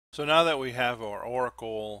So now that we have our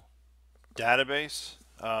Oracle database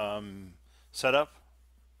set up,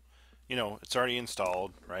 it's already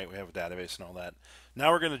installed, right? We have a database and all that.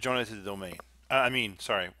 Now we're going to join it to the domain. We're going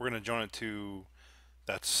to join it to,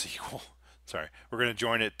 that's SQL. Sorry, we're going to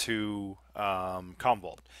join it to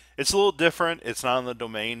CommVault. It's a little different. It's not on the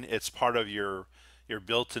domain. It's part of your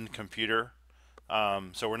built-in computer.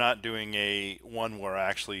 So we're not doing a one where we're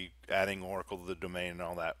actually adding Oracle to the domain and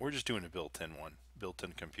all that. We're just doing a built-in one,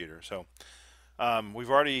 built-in computer. So we've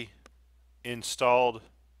already installed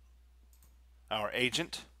our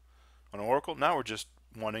agent on Oracle. Now we're just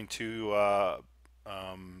wanting to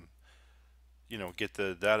um, get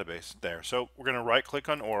the database there. So we're going to right click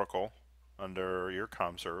on Oracle under your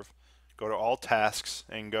CommServe, go to all tasks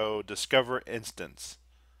and go discover instance.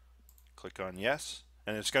 Click on yes,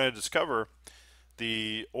 and it's going to discover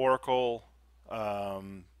the Oracle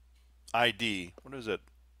ID. What is it?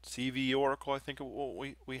 CV Oracle, I think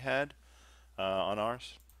what we had on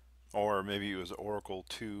ours, or maybe it was Oracle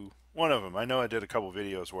 2. One of them. I know I did a couple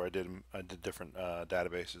videos where I did different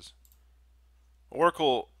databases.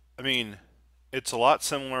 Oracle. I mean, it's a lot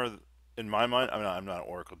similar in my mind. I'm not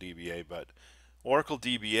Oracle DBA, but Oracle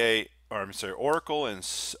DBA, or I'm sorry, Oracle and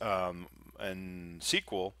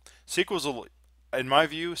SQL. SQL's in my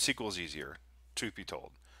view, SQL is easier, truth be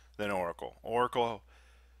told, than Oracle. Oracle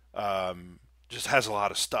just has a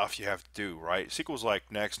lot of stuff you have to do, right? SQL's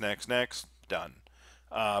like next, next, next, done.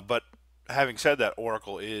 But having said that,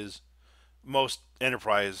 Oracle is most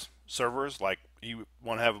enterprise servers. Like you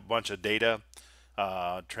want to have a bunch of data,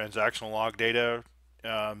 transactional log data.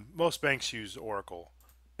 Most banks use Oracle.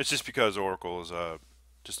 It's just because Oracle is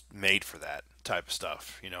just made for that type of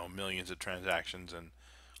stuff. Millions of transactions and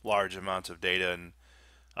large amounts of data, and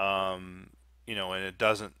it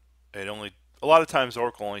doesn't. It only a lot of times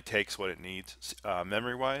Oracle only takes what it needs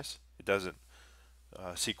memory wise. It doesn't.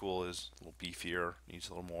 SQL is a little beefier, needs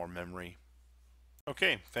a little more memory.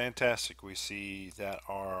 Okay, fantastic. We see that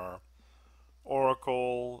our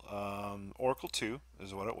Oracle 2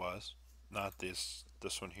 is what it was, not this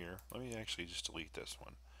one here. Let me actually just delete this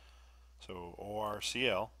one. So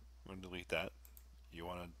ORCL, I'm going to delete that. You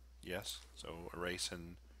want to, yes, so erase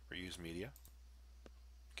and reuse media.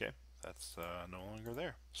 Okay, that's no longer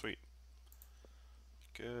there. Sweet.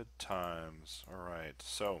 Good times. All right,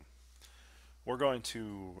 so we're going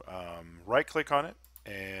to right click on it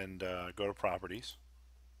and go to properties.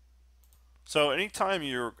 So anytime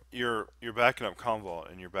you're backing up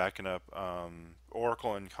CommVault and you're backing up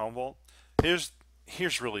Oracle and CommVault,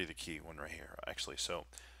 here's really the key one right here actually. So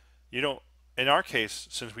you don't, in our case,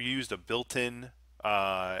 since we used a built-in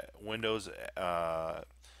Windows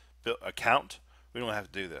account, we don't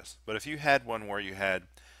have to do this. But if you had one where you had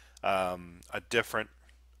an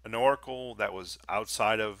Oracle that was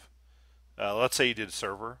outside of, let's say you did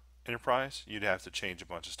server enterprise, you'd have to change a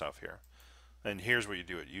bunch of stuff here. And here's where you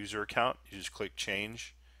do it. User account, you just click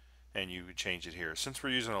change and you change it here. Since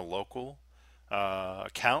we're using a local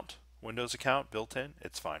account, Windows account built in,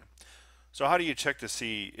 it's fine. So how do you check to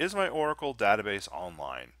see, is my Oracle database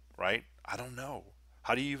online, right? I don't know.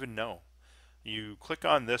 How do you even know? You click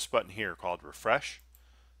on this button here called refresh.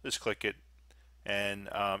 Just click it. And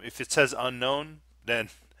if it says unknown, then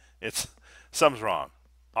it's something's wrong.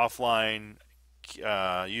 Offline,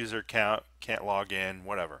 user account, can't log in,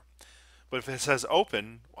 whatever. But if it says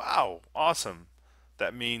open, wow, awesome.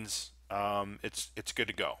 That means it's good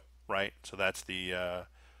to go, right? So that's the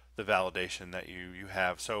validation that you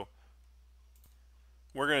have. So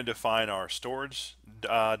we're going to define our storage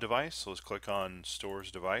device. So let's click on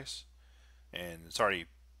storage device, and it's already,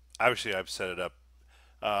 obviously I've set it up.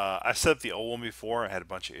 I set up the old one before. I had a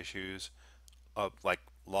bunch of issues, like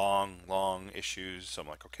long issues. So I'm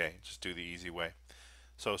like, okay, just do the easy way.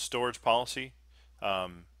 So storage policy.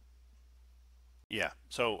 Yeah,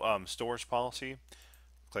 so storage policy,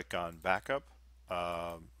 click on backup,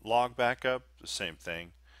 log backup, the same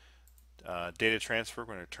thing. Data transfer,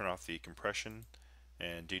 we're going to turn off the compression,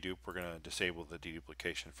 and dedupe, we're going to disable the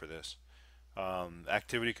deduplication for this.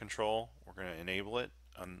 Activity control, we're going to enable it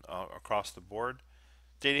across the board.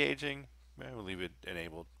 Data aging, we'll leave it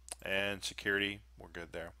enabled. And security, we're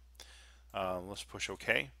good there. Let's push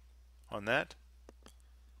OK on that.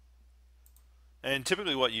 And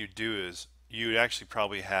typically what you do is you actually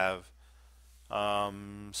probably have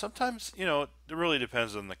sometimes, it really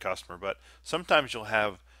depends on the customer, but sometimes you'll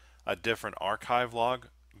have a different archive log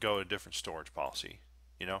go a different storage policy,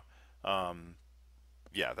 you know.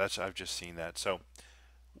 Yeah, I've just seen that. So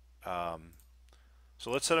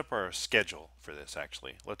let's set up our schedule for this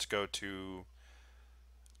actually. Let's go to,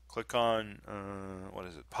 click on, what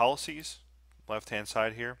is it, policies, left hand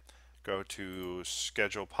side here. go to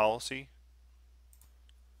schedule policy,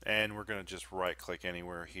 and we're going to just right click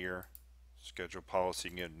anywhere here, schedule policy,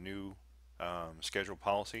 and get a new schedule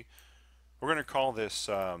policy. We're going to call this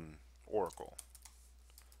Oracle.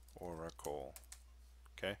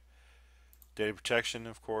 Okay. Data protection,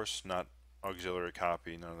 of course, not auxiliary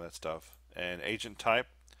copy, none of that stuff. And agent type,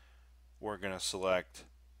 we're going to select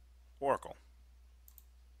Oracle.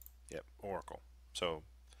 Yep, Oracle. So,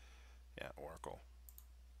 yeah, Oracle.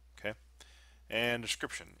 Okay. And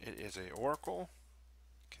description, it is a Oracle.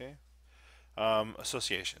 Okay.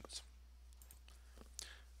 Associations.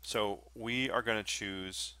 So we are going to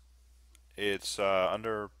choose, it's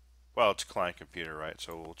under, well, it's client computer, right?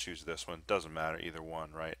 So we'll choose this one. Doesn't matter, either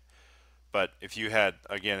one, right? But if you had,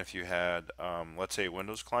 again, if you had, let's say,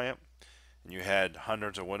 Windows client, and you had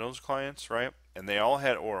hundreds of Windows clients, right? And they all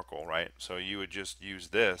had Oracle, right? So you would just use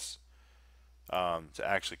this to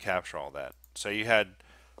actually capture all that. So you had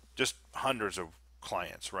just hundreds of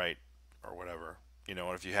clients, right? Or whatever. You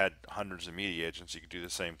know, if you had hundreds of media agents, you could do the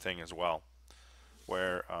same thing as well.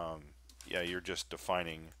 Where, yeah, you're just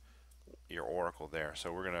defining your Oracle there.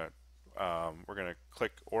 So we're gonna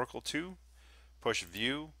click Oracle 2, push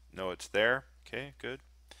View. No, it's there. Okay, good.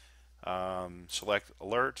 Select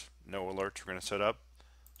Alert. No alerts we're going to set up.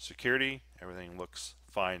 Security. Everything looks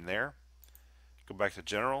fine there. Go back to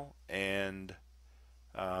General, and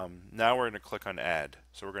now we're going to click on Add.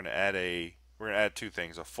 So we're going to add two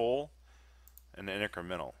things: a full and an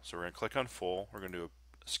incremental. So we're going to click on Full. We're going to do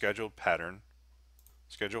a scheduled pattern.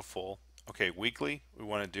 Schedule full. Okay, weekly. We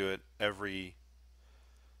want to do it every.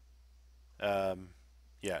 Yeah,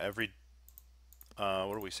 every.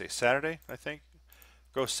 What do we say? Saturday, I think.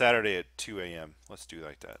 Go Saturday at 2 a.m. Let's do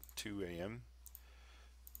like that. 2 a.m.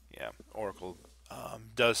 Yeah, Oracle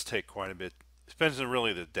does take quite a bit. Depends on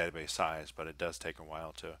really the database size, but it does take a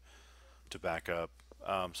while to back up.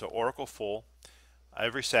 So Oracle full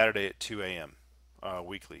every Saturday at 2 a.m.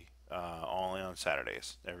 Weekly, only on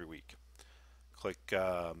Saturdays every week. Click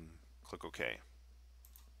click OK.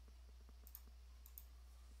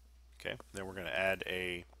 Okay, then we're going to add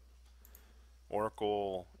a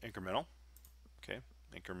Oracle incremental. Okay,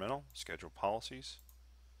 incremental, schedule policies,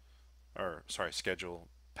 or sorry, schedule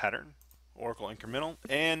pattern, Oracle incremental,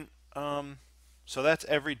 and so that's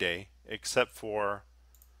every day except for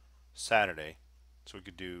Saturday. So we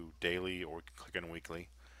could do daily or we could click on weekly,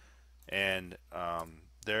 and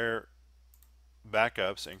their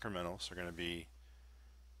backups, incrementals, are going to be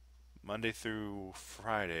Monday through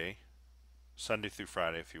Friday, Sunday through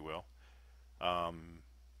Friday, if you will,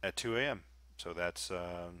 at 2 a.m. So that's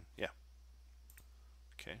yeah.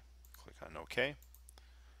 Okay, click on OK,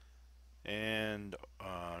 and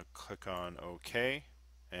click on OK,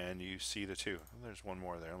 and you see the two. Oh, there's one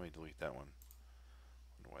more there. Let me delete that one.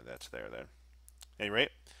 I wonder why that's there then. At any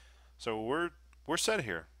rate, so we're set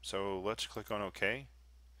here. So let's click on OK.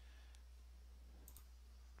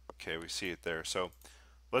 Okay, we see it there. So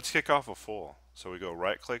let's kick off a full. So we go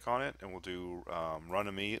right click on it, and we'll do run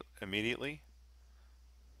immediately.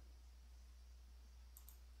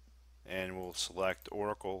 And we'll select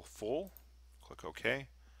Oracle full, click OK,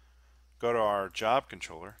 go to our job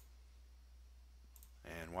controller,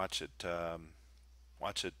 and watch it do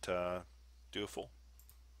a full.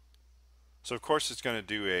 So of course it's going to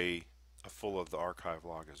do a full of the archive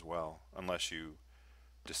log as well, unless you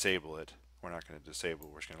disable it. We're not going to disable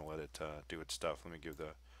it, we're just going to let it do its stuff. Let me give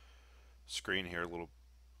the screen here a little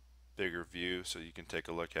bigger view so you can take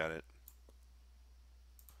a look at it.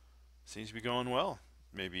 Seems to be going well.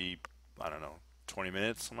 Maybe, I don't know, 20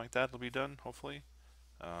 minutes, something like that, it'll be done, hopefully.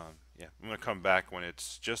 Yeah, I'm going to come back when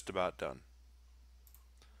it's just about done.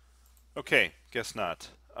 Okay, guess not.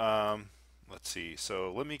 Let's see.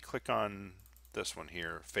 So let me click on this one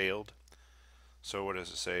here, failed. So what does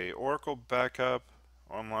it say? Oracle backup,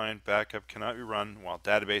 online backup cannot be run while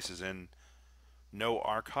database is in no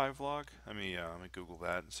archive log. Let me Google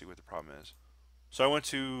that and see what the problem is. So I went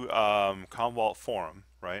to CommVault forum,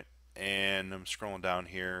 right? And I'm scrolling down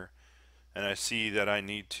here, and I see that I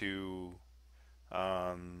need to,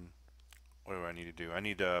 what do I need to do? I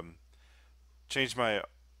need to change my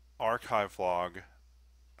archive log,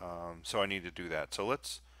 so I need to do that. So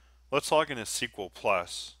let's log into SQL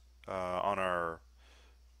Plus on our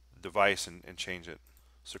device and change it.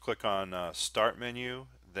 So click on Start menu,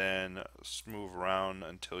 then move around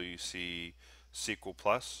until you see SQL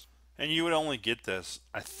Plus. And you would only get this,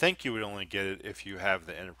 I think you would only get it if you have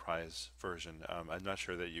the enterprise version. I'm not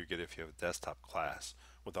sure that you get it if you have a desktop class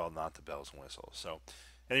with all not the bells and whistles. So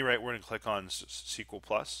at any rate, we're going to click on SQL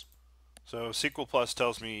Plus. So SQL Plus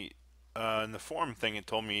tells me, in the form thing, it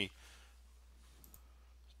told me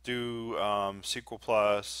do SQL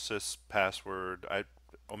plus sys password. I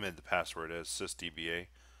omitted the password as sysdba.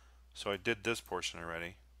 So I did this portion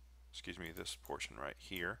already. Excuse me, this portion right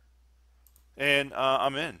here. And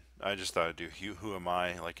I'm in. I just thought I'd do who am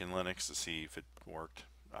I like in Linux to see if it worked.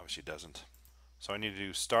 Obviously it doesn't. So I need to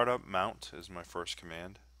do startup mount is my first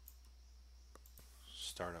command.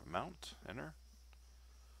 Startup mount, enter.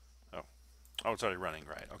 Oh, it's already running,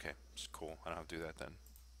 right? Okay, it's cool. I don't have to do that then.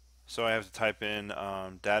 So I have to type in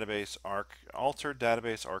database alter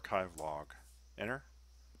database archive log. Enter.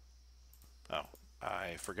 Oh,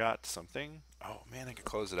 I forgot something. Oh man, I could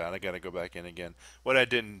close it out. I got to go back in again. What I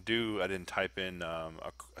didn't do, I didn't type in a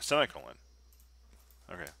semicolon.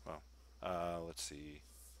 Okay, well, let's see.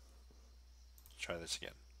 Let's try this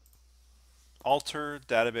again. Alter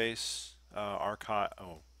database archive.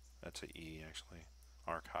 Oh, that's a E actually.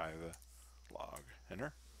 Archive log.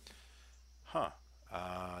 Enter. Huh.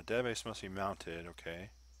 Database must be mounted. Okay.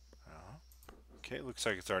 Okay, looks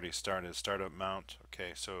like it's already started. Startup mount.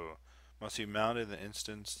 Okay, so must be mounted in the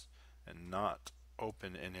instance and not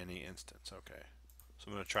open in any instance. Okay. So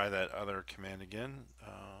I'm going to try that other command again.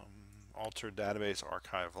 Alter database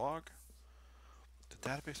archive log. The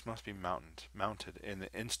database must be mounted in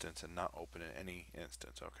the instance and not open in any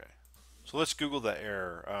instance. Okay. So let's Google the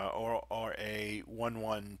error, or a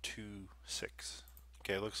 1126.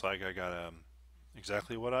 Okay, looks like I got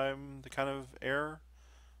exactly what the kind of error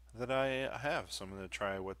that I have. So I'm going to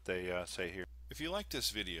try what they say here. If you like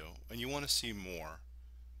this video and you want to see more,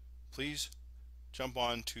 please jump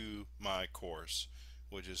on to my course,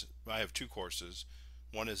 which is, I have two courses.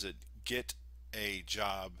 One is at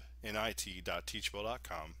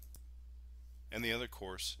getajobinit.teachable.com, and the other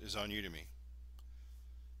course is on Udemy.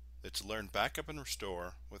 It's Learn Backup and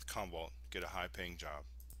Restore with CommVault, get a high-paying job.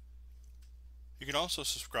 You can also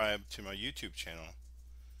subscribe to my YouTube channel.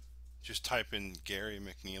 Just type in Gary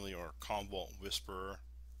McNeely or CommVault Whisperer.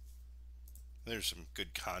 There's some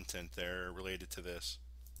good content there related to this.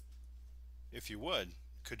 If you would,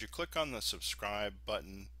 could you click on the subscribe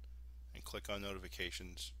button and click on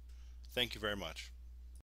notifications? Thank you very much.